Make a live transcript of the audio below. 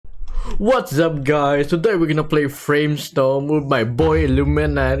What's up, guys? Today we're gonna play Framestore with my boy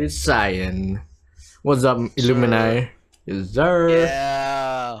Illuminati Cyan. What's up, Illuminati? Yes, sir.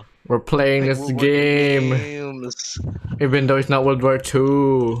 Yeah. We're playing Like this World War game, games. even though it's not World War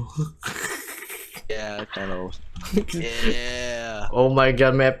II. Yeah, kind of. Yeah. Oh my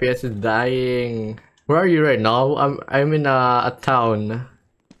god, my FPS is dying. Where are you right now? I'm in a town.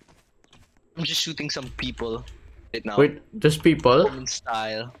 I'm just shooting some people right now. Wait, just people? Roman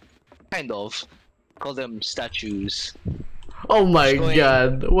style. Kind of. Call them statues. Oh my going-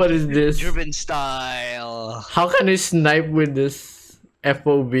 god, what is this? German style. How can I snipe with this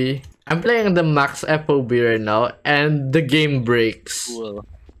FOB? I'm playing the max FOB right now and the game breaks. Cool.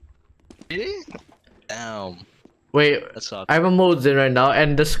 Really? Damn. Wait, That sucks. I'm a modes in right now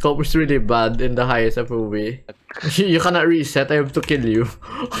and the scope is really bad in the highest FOB. You cannot reset, I have to kill you.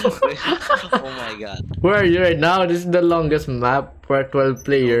 Oh my god. Where are you right now? This is the longest map for a 12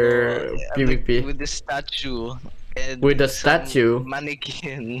 player I'm like PvP. with the statue. And With the some statue?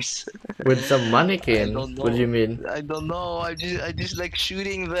 mannequins. With some I mannequins? don't What do you know. mean? I don't know. I just like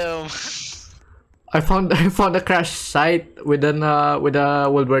shooting them. I found a crash site with a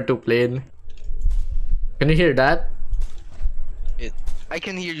World War II plane. Can you hear that? I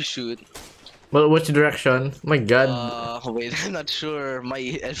can hear you shoot. Well, which direction? My god. Wait, I'm not sure. My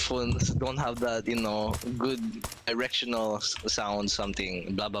headphones don't have that, good directional sound,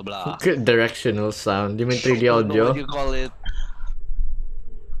 something, blah blah blah. Good directional sound. You mean 3D I don't know audio? what you call it?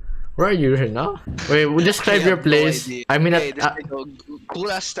 Where are you right now? Wait, describe your place. I mean, hey, this is a cool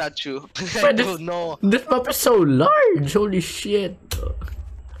ass statue. I but don't know. this map is so large. Holy shit.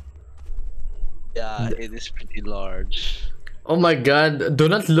 Yeah, it is pretty large. Oh my god. Do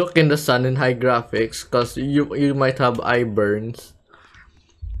not look in the sun in high graphics, cause you might have eye burns.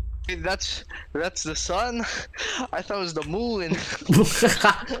 Hey, that's the sun. I thought it was the moon.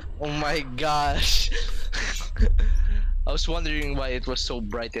 Oh my gosh. I was wondering why it was so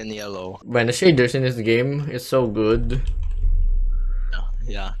bright and yellow. Man, the shaders in this game is so good.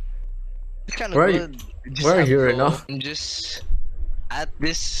 Yeah. It's kind of Where are you- good. where are you right now? I'm just at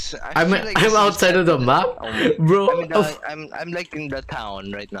this. I'm feel like this is outside of the map, bro. I'm like in the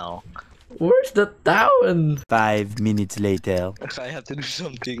town right now. Where's the town? 5 minutes later. I have to do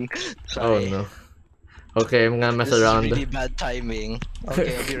something. Oh Sorry. no. Okay, I'm gonna mess This around. is really bad timing.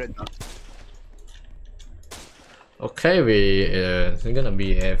 Okay, I'll be right back. Okay, we're gonna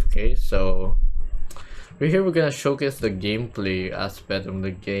be AFK, so we're gonna showcase the gameplay aspect of the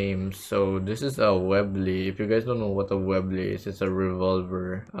game. So this is a Webley. If you guys don't know what a Webley is, it's a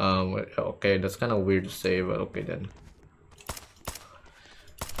revolver. Okay, that's kind of weird to say, but okay then.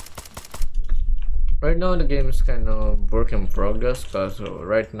 Right now the game is kind of work in progress, cause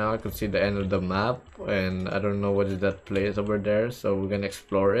right now I can see the end of the map and I don't know what is that place over there, so we're gonna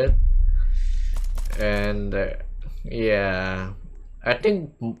explore it. And yeah, I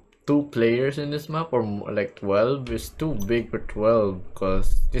think 2 players in this map, or more, like 12 is too big for 12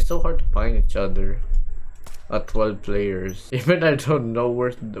 because it's so hard to find each other at 12 players. Even I don't know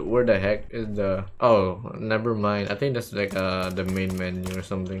where the heck is the... Oh, never mind. I think that's like the main menu or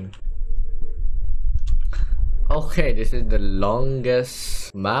something. Okay, this is the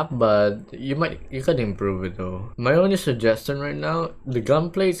longest map, but you can improve it though. My only suggestion right now, the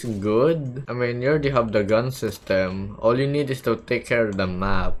gunplay is good. I mean, you already have the gun system. All you need is to take care of the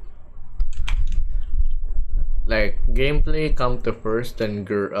map. Like gameplay come to first, then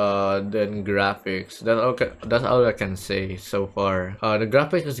graphics. That's all I can say so far. The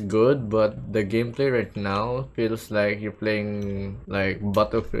graphics is good, but the gameplay right now feels like you're playing like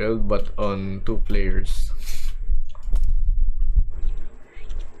Battlefield but on 2 players.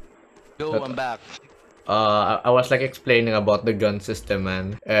 I'm back. I was like explaining about the gun system,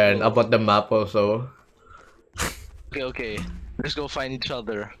 man, and about the map also. Okay. Let's go find each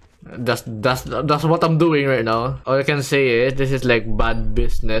other. That's what I'm doing right now. All I can say is this is like bad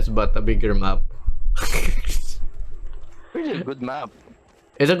business but a bigger map. Really a good map.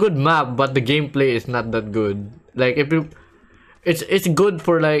 It's a good map, but the gameplay is not that good. Like it's good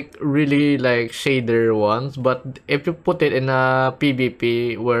for like really like shader ones, but if you put it in a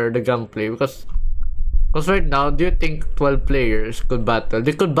PvP where the gunplay, because right now, do you think 12 players could battle?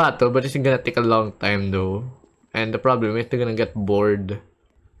 They could battle, but it's gonna take a long time though, and the problem is they're gonna get bored.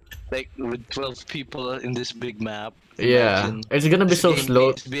 Like with 12 people in this big map. Yeah, Imagine. it's gonna be This so game slow.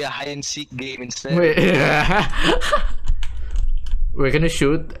 needs to be a hide and seek game instead. Wait, we're gonna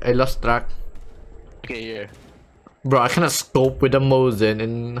shoot. I lost track. Okay, here. Bro, I cannot scope with a Mosin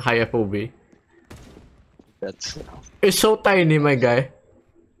in high FOB. That's It's so tiny, my guy.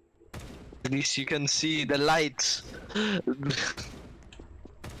 at least you can see the lights.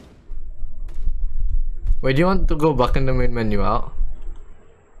 Wait, do you want to go back in the main menu out?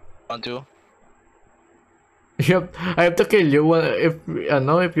 Want to? Yep, I have to kill you if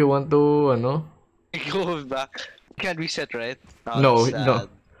if you want to Go back. Can't reset, right? Oh, No, that's no. sad.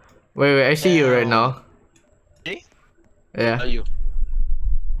 Wait, I see you right Damn. now. Hey? Yeah. Are you?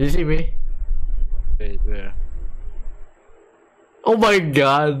 You see me? Wait, where? Oh my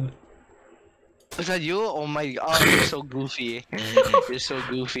god. Was that you? Oh my, oh, you're so goofy. You're so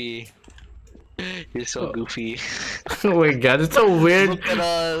goofy. You're so goofy. Oh my god, it's so weird. Look at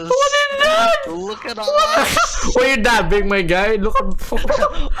us. What is that? Look at us. Why you dabbing, my guy? Look at.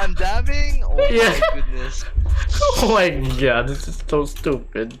 I'm dabbing? Oh Yeah. my goodness. Oh my god, this is so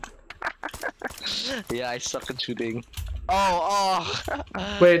stupid. Yeah, I suck at shooting. Oh.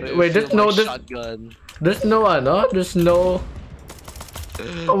 Wait, feel there's no my this. shotgun. There's no there's no.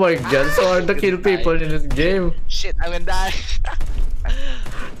 Oh my god, it's so hard to kill people in this game. Shit, I'm gonna die.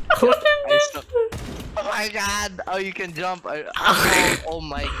 What is I this? suck. Oh my god. Oh, you can jump. Oh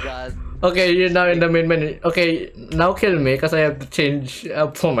my god. Okay, you're now in the main menu. Okay, now kill me because I have to change.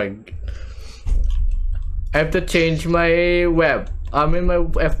 Oh my. I have to change my web. I'm in my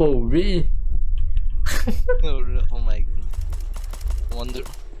FOV. Oh my god. Wonder.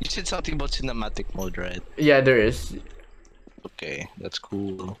 You said something about cinematic mode, right? Yeah, there is. Okay, that's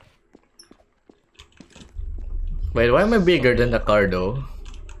cool. Wait, why am I bigger than the car though?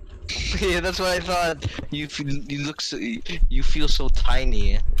 Yeah, that's what I thought. You feel so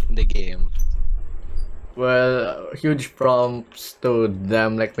tiny in the game. Well, huge prompts to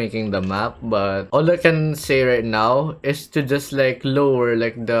them like making the map, but all I can say right now is to just like lower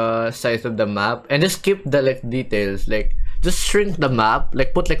like the size of the map and just keep the like details, like just shrink the map,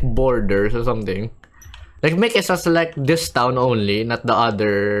 like put like borders or something. Like make it just like this town only, not the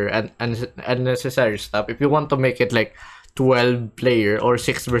other unnecessary stuff. If you want to make it like 12 player or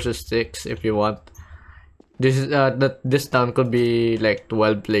 6 versus 6 if you want. This town could be like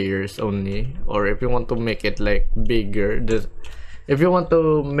 12 players only, or if you want to make it like bigger, if you want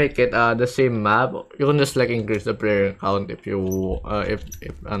to make it the same map, you can just like increase the player count if you if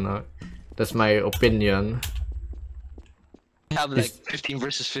that's my opinion. Have like 15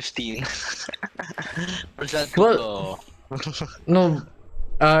 versus 15. Or is that Well, no,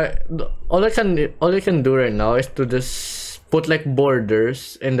 all I can do right now is to just put like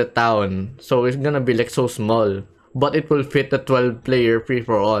borders in the town, so it's gonna be like so small, but it will fit the 12 player free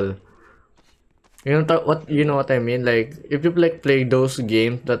for all. You know what I mean? Like if you like play those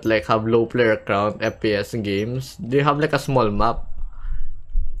games that like have low player count FPS games, they have like a small map,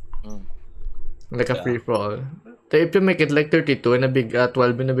 like a free for all. So if you make it like 32 in a big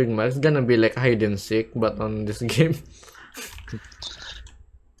 12 in a big map, it's gonna be like hide and seek, but on this game.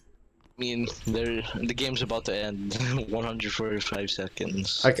 I mean, the game's about to end. 145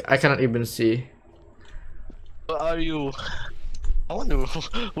 seconds. I cannot even see. Where are you? I wonder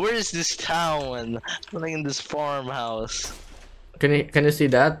where is this town? I'm like in this farmhouse. Can you see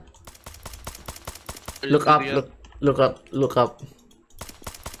that? Look up, look up.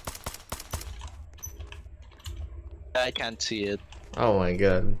 I can't see it. Oh my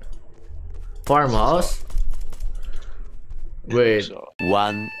god. Farmhouse? Wait.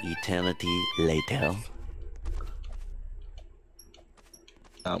 One eternity later.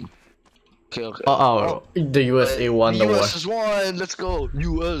 Okay. Oh, the USA won the war. US is won. Let's go.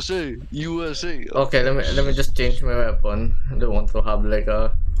 USA. Okay, let me just change my weapon. I don't want to have like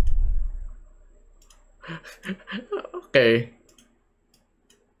a. Okay.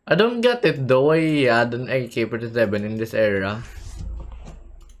 I don't get it though. Why he had an AK-47 in this era?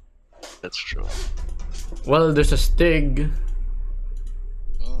 That's true. Well, there's a Stig.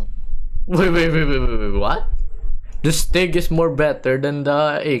 Wait, what? The Stig is more better than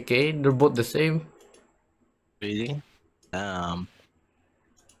the AK. They're both the same. Really? Rank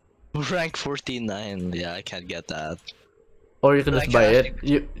 49. Yeah, I can't get that. Or you can just buy it.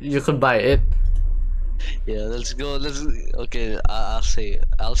 You could buy it. Yeah, let's go. Okay. I'll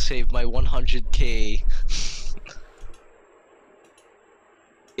save my 100k.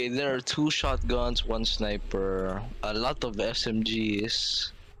 Okay, there are 2 shotguns, 1 sniper, a lot of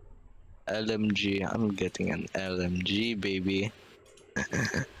SMGs, LMG. I'm getting an LMG, baby.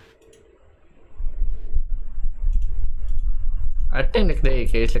 I think like the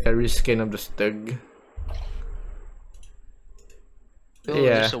AK is like a reskin of the Stig. Oh,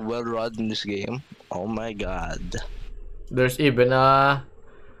 Yeah. there's a well rod in this game. Oh my god. There's even a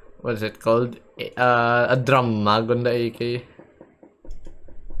what is it called? A drum mag on the AK.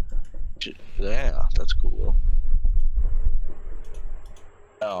 Yeah, that's cool.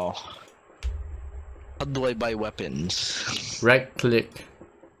 Oh. How do I buy weapons? Right click.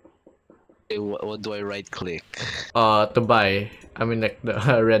 Okay, what do I right click? To buy. I mean like the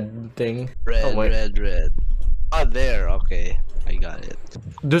red thing. Red, Oh my. red. Ah, there. Okay, I got it.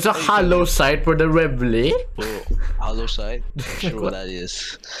 There's a Oh, you hollow can- site for the Webley. Oh, hollow side. Not sure what What? that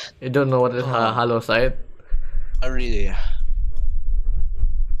is. You don't know what is a Oh. hollow site? Not really.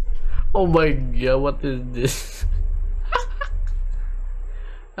 Oh my god, what is this?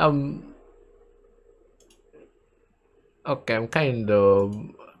 um okay, I'm kind of,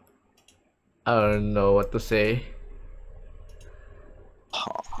 I don't know what to say.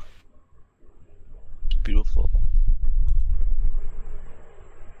 Oh, beautiful.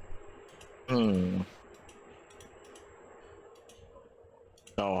 Hmm.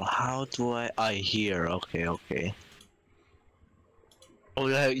 No, how do I hear? Okay, okay. Oh,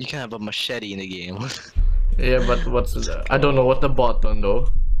 you can have a machete in the game. Yeah, but what's the, I don't know what the button though.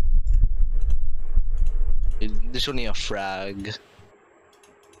 There's only a frag.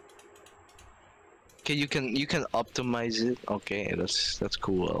 Okay, you can optimize it. Okay, that's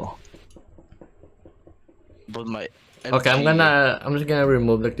cool. But my Okay, MG I'm just gonna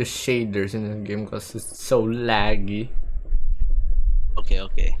remove like the shaders in this game because it's so laggy.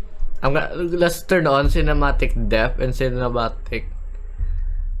 Okay. Let's turn on cinematic depth and cinematic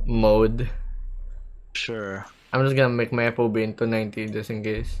mode. Sure. I'm just gonna make my FOB into 90 just in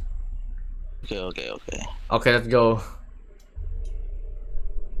case. Okay. Okay, let's go.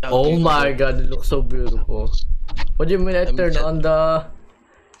 How Oh do you my go- god, it looks so beautiful. What do you mean I Let me turned check. on the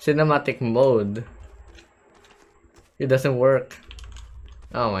cinematic mode? It doesn't work.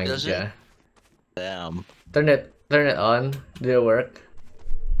 Oh my Does it? god. Damn. Turn it on. Did it work?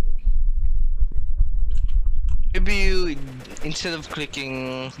 Maybe you, instead of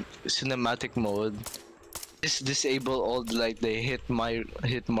clicking cinematic mode, just disable all the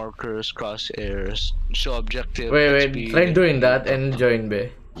hit markers, crosshairs, show objective. Wait, XP, try doing that and join be.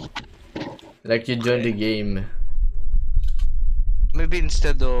 Like you join the game. Maybe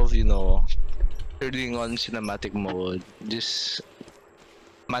instead of turning on cinematic mode, just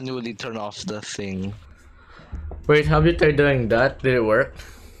manually turn off the thing. Wait, have you tried doing that? Did it work?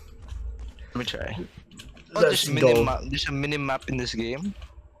 Let me try. Oh, Let's go. There's a mini map in this game.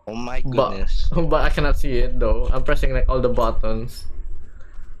 Oh my But, goodness. but I cannot see it though. I'm pressing like all the buttons.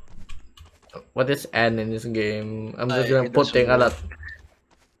 What is N in this game? I'm just gonna It doesn't putting a lot. work.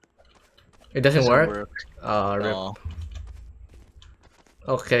 It doesn't Doesn't work? work. Rip. No.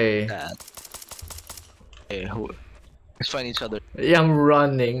 Okay. That. Okay, let's find each other. Yeah, I'm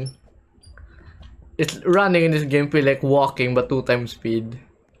running. It's running in this game feel like walking but 2 times speed.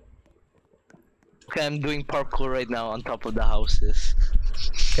 Okay, I'm doing parkour right now on top of the houses.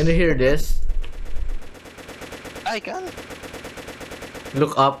 Can you hear this? I can.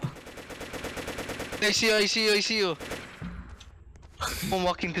 Look up. I see you. I'm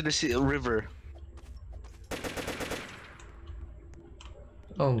walking to the river.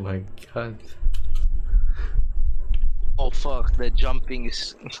 Oh my god. Oh fuck, the jumping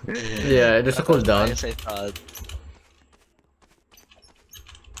is Yeah, there's a cooldown. Yes, I thought.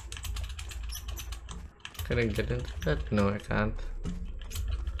 Can I get into that? No, I can't.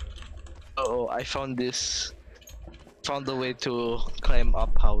 Oh, I found this. Found a way to climb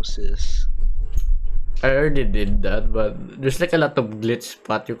up houses. I already did that, but there's like a lot of glitch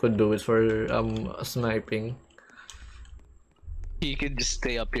spot you could do it for sniping. You can just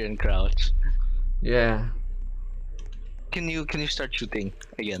stay up here and crouch. Yeah. Can you start shooting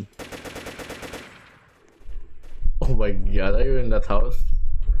again? Oh my god, are you in that house?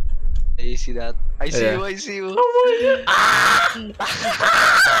 You see that? I see Yeah. you. I see you. Oh my god!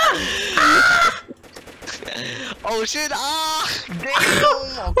 Oh shit! Ah! Damn!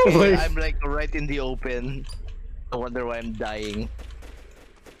 Oh Okay, my- I'm like right in the open. I wonder why I'm dying.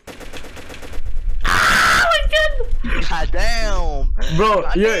 Oh my god! God damn! Bro,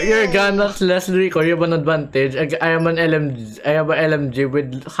 God your damn. gun has less recoil, you have an advantage. I am an LMG. I have an LMG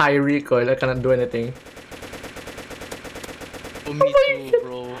with high recoil. I cannot do anything. Oh, me too,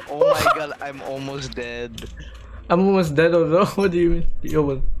 bro. Oh my god, I'm almost dead. I'm almost dead although. What do you mean? You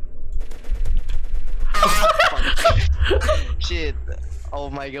almost... Shit. Oh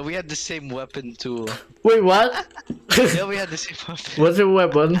my god, we had the same weapon too. Wait, what? Yeah, we had the same weapon. What's your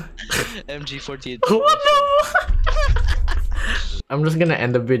weapon? MG48. What the? I'm just gonna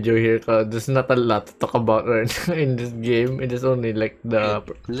end the video here because there's not a lot to talk about right now in this game. It is only like the...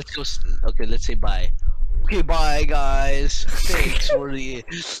 Okay, let's go. Okay, let's say bye. Okay, bye guys. Thanks for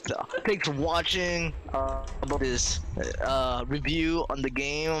watching about this review on the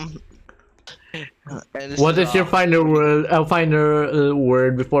game. And What is your final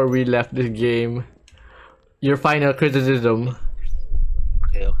word before we left this game? Your final criticism.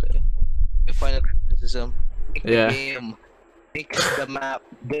 Okay. my final criticism. Make the Yeah. game, make the map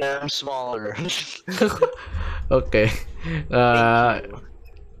damn smaller. Okay. Thank you.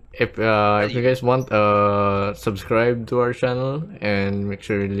 If you guys want, subscribe to our channel and make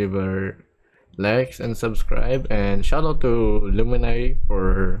sure you leave our likes and subscribe. And shout out to Luminary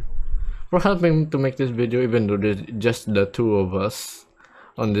for helping to make this video, even though there's just the two of us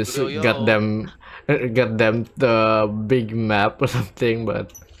on this Yo, yo. goddamn the big map or something.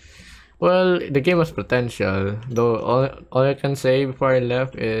 But well, the game has potential. Though all I can say before I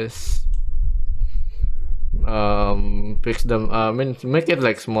left is fix them. I mean, make it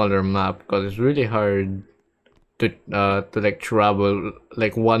like smaller map, because it's really hard to like travel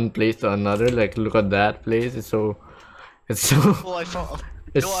like one place to another. Like look at that place. It's so Oh, I found.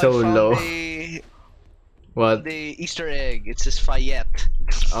 it's No, so I found low. What? the Easter egg. It says Fayette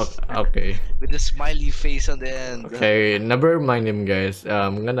Okay. with a smiley face on the end. Okay, never mind him, guys.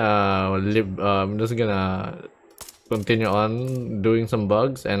 I'm gonna live. I'm just gonna continue on doing some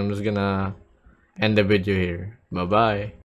bugs, and I'm just gonna end the video here. Bye bye.